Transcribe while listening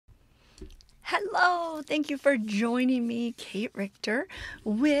Hello, thank you for joining me, Kate Richter,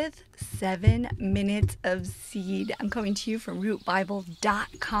 with 7 Minutes of Seed. I'm coming to you from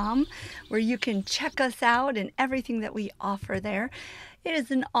rootbible.com, where you can check us out and everything that we offer there. It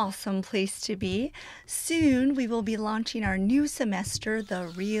is an awesome place to be. Soon we will be launching our new semester, The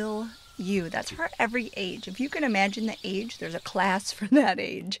Real You. That's for every age. If you can imagine the age, there's a class for that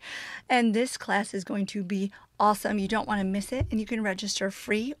age. And this class is going to be awesome. You don't want to miss it, and you can register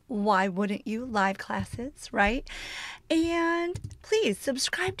free. Why wouldn't you? Live classes, right? And please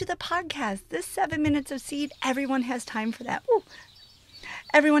subscribe to the podcast. This 7 Minutes of Seed, everyone has time for that. Ooh.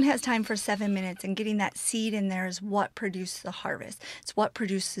 Everyone has time for 7 minutes, and getting that seed in there is what produces the harvest. It's what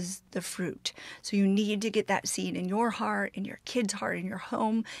produces the fruit. So you need to get that seed in your heart, in your kid's heart, in your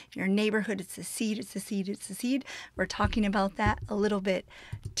home, in your neighborhood. It's the seed, it's the seed, it's the seed. We're talking about that a little bit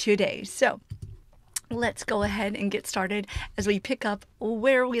today. So let's go ahead and get started as we pick up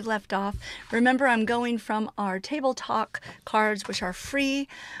where we left off. Remember, I'm going from our Table Talk cards, which are free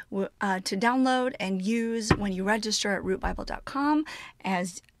to download and use when you register at rootbible.com,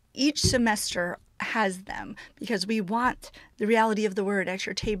 as each semester has them, because we want the reality of the word at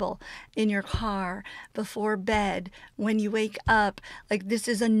your table, in your car, before bed, when you wake up. Like, this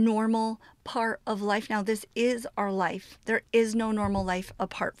is a normal part of life now. This is our life. There is no normal life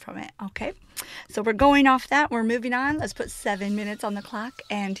apart from it, okay? So we're going off that. We're moving on. Let's put 7 minutes on the clock,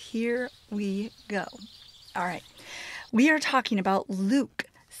 and here we go. All right. We are talking about Luke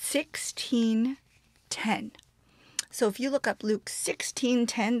 16:10. So if you look up Luke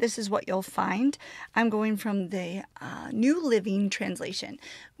 16:10, this is what you'll find. I'm going from the New Living Translation.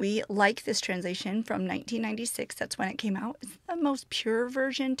 We like this translation from 1996. That's when it came out. It's the most pure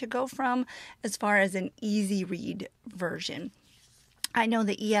version to go from as far as an easy read version. I know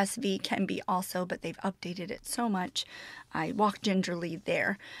the ESV can be also, but they've updated it so much. I walk gingerly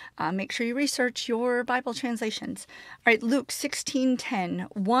there. Make sure you research your Bible translations. All right, Luke 16:10.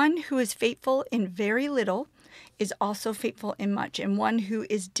 One who is faithful in very little is also faithful in much, and one who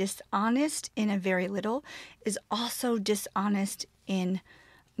is dishonest in a very little is also dishonest in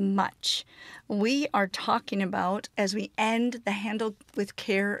much. We are talking about, as we end the Handle with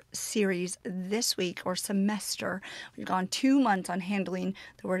Care series this week or semester, we've gone 2 months on handling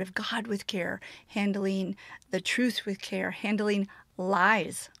the Word of God with care, handling the truth with care, handling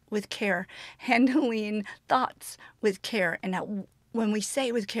lies with care, handling thoughts with care. And now, when we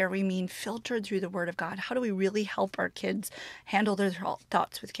say with care, we mean filtered through the Word of God. How do we really help our kids handle their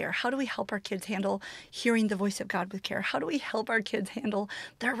thoughts with care? How do we help our kids handle hearing the voice of God with care? How do we help our kids handle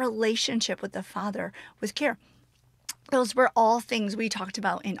their relationship with the Father with care? Those were all things we talked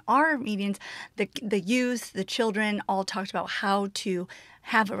about in our meetings. The youth, the children all talked about how to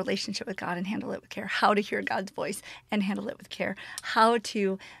have a relationship with God and handle it with care, how to hear God's voice and handle it with care, how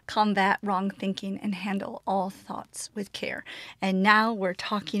to combat wrong thinking and handle all thoughts with care. And now we're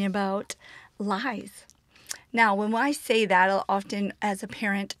talking about lies. Now, when I say that, often as a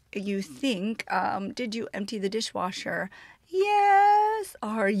parent, you think, did you empty the dishwasher? Yes.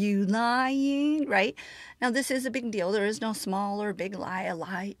 Are you lying? Right? Now, this is a big deal. There is no small or big lie. A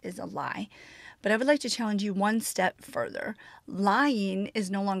lie is a lie. But I would like to challenge you one step further. Lying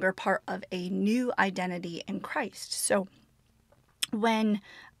is no longer part of a new identity in Christ. So when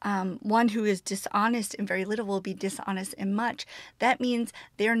one who is dishonest in very little will be dishonest in much, that means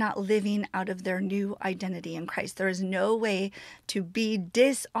they're not living out of their new identity in Christ. There is no way to be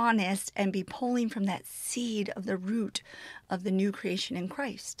dishonest and be pulling from that seed of the root of the new creation in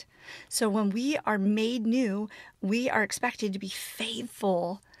Christ. So when we are made new, we are expected to be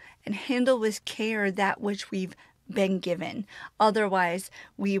faithful and handle with care that which we've been given. Otherwise,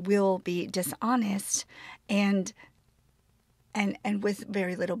 we will be dishonest and with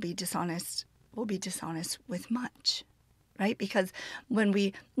very little be dishonest. We'll be dishonest with much, right? Because when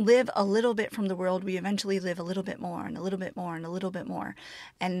we live a little bit from the world, we eventually live a little bit more and a little bit more and a little bit more.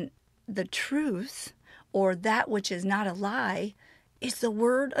 And the truth, or that which is not a lie, is the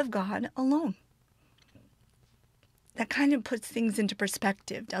Word of God alone. That kind of puts things into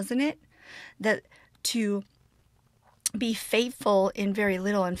perspective, doesn't it? That to be faithful in very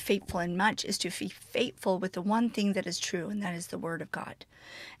little and faithful in much is to be faithful with the one thing that is true, and that is the Word of God.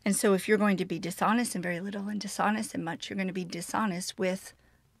 And so if you're going to be dishonest in very little and dishonest in much, you're going to be dishonest with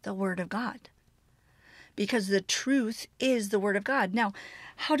the Word of God. Because the truth is the Word of God. Now,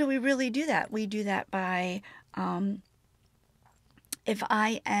 how do we really do that? We do that by, if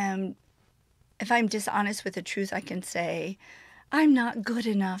I'm dishonest with the truth, I can say, I'm not good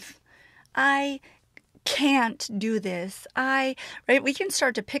enough. I can't do this. Right? We can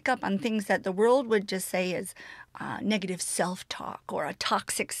start to pick up on things that the world would just say is negative self-talk or a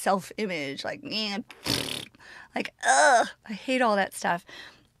toxic self-image, like, ugh, I hate all that stuff.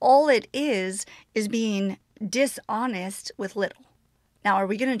 All it is being dishonest with little. Now, are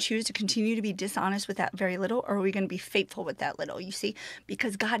we going to choose to continue to be dishonest with that very little, or are we going to be faithful with that little? You see,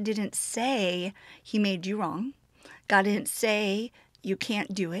 because God didn't say he made you wrong. God didn't say you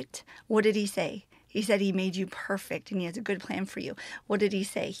can't do it. What did he say? He said he made you perfect and he has a good plan for you. What did he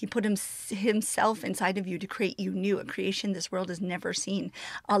say? He put himself inside of you to create you new, a creation this world has never seen,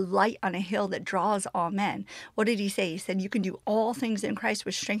 a light on a hill that draws all men. What did he say? He said you can do all things in Christ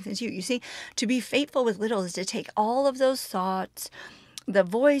which strengthens you. You see, to be faithful with little is to take all of those thoughts, the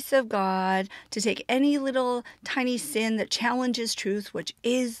voice of God, to take any little tiny sin that challenges truth, which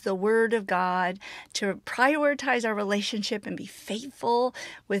is the Word of God, to prioritize our relationship and be faithful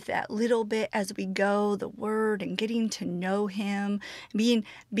with that little bit as we go, the Word, and getting to know Him,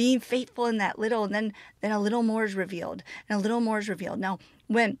 being faithful in that little, and then a little more is revealed, and a little more is revealed. Now,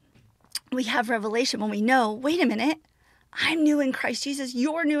 when we have revelation, when we know, wait a minute, I'm new in Christ Jesus.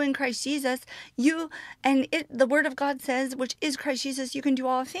 You're new in Christ Jesus. The Word of God says, which is Christ Jesus, you can do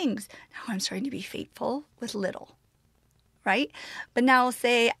all things. Now I'm starting to be faithful with little, right? But now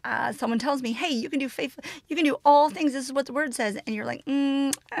say someone tells me, hey, you can do all things. This is what the Word says. And you're like,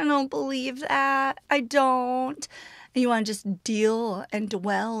 I don't believe that. I don't. And you want to just deal and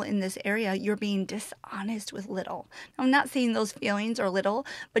dwell in this area. You're being dishonest with little. Now, I'm not saying those feelings are little,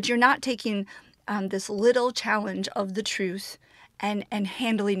 but you're not taking this little challenge of the truth and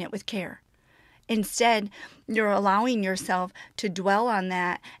handling it with care. Instead, you're allowing yourself to dwell on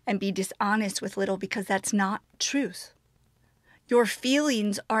that and be dishonest with little, because that's not truth. Your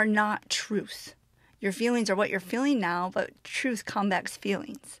feelings are not truth. Your feelings are what you're feeling now, but truth combats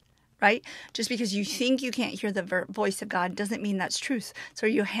feelings. Right? Just because you think you can't hear the voice of God doesn't mean that's truth. So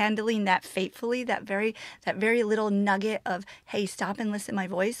are you handling that faithfully, that very little nugget of, hey, stop and listen to my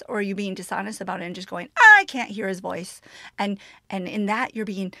voice? Or are you being dishonest about it and just going, I can't hear his voice? And in that you're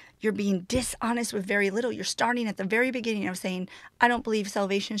being dishonest with very little. You're starting at the very beginning of saying, I don't believe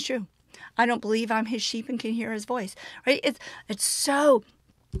salvation is true. I don't believe I'm his sheep and can hear his voice. Right? It's so.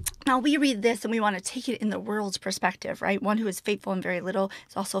 Now we read this and we want to take it in the world's perspective, right? One who is faithful in very little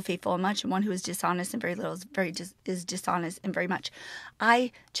is also faithful in much, and one who is dishonest in very little is dishonest in very much.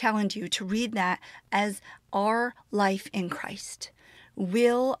 I challenge you to read that as our life in Christ.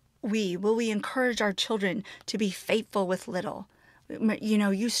 Will we encourage our children to be faithful with little? You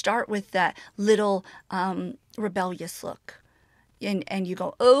know, you start with that little rebellious look. And you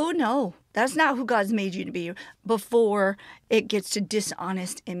go, oh no, that's not who God's made you to be, before it gets to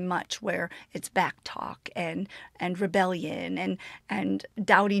dishonest in much, where it's back talk and rebellion and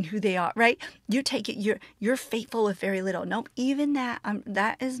doubting who they are, right? You take it, you're faithful with very little. Nope, even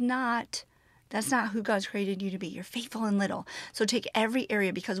that's not who God's created you to be. You're faithful in little. So take every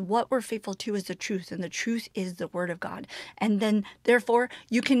area, because what we're faithful to is the truth, and the truth is the Word of God. And then therefore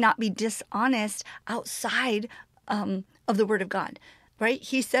you cannot be dishonest outside of the Word of God, right?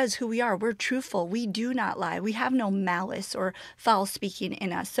 He says who we are. We're truthful. We do not lie. We have no malice or foul speaking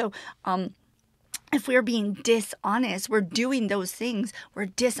in us. So if we're being dishonest, we're doing those things, we're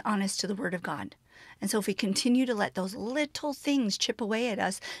dishonest to the Word of God. And so if we continue to let those little things chip away at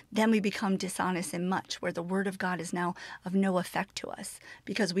us, then we become dishonest in much, where the Word of God is now of no effect to us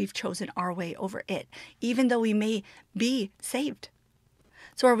because we've chosen our way over it, even though we may be saved.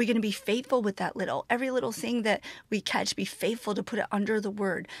 So are we going to be faithful with that little? Every little thing that we catch, be faithful to put it under the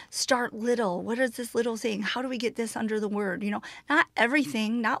Word. Start little. What is this little thing? How do we get this under the Word? You know, not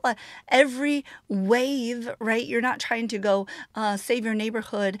everything, not every wave, right? You're not trying to go save your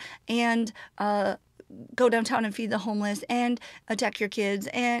neighborhood and go downtown and feed the homeless and attack your kids,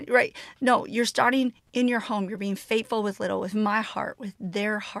 and right. No, you're starting in your home. You're being faithful with little, with my heart, with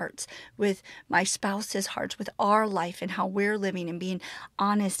their hearts, with my spouse's hearts, with our life and how we're living, and being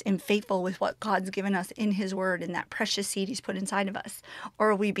honest and faithful with what God's given us in his Word and that precious seed he's put inside of us. Or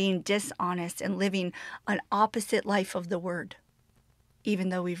are we being dishonest and living an opposite life of the Word, even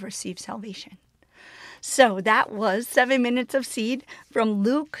though we've received salvation? So that was 7 minutes of seed from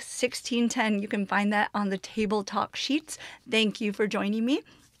Luke 16:10. You can find that on the table talk sheets. Thank you for joining me.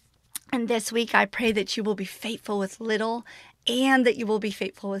 And this week, I pray that you will be faithful with little and that you will be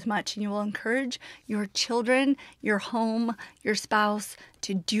faithful with much. And you will encourage your children, your home, your spouse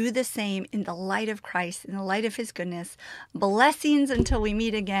to do the same in the light of Christ, in the light of his goodness. Blessings until we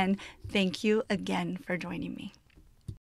meet again. Thank you again for joining me.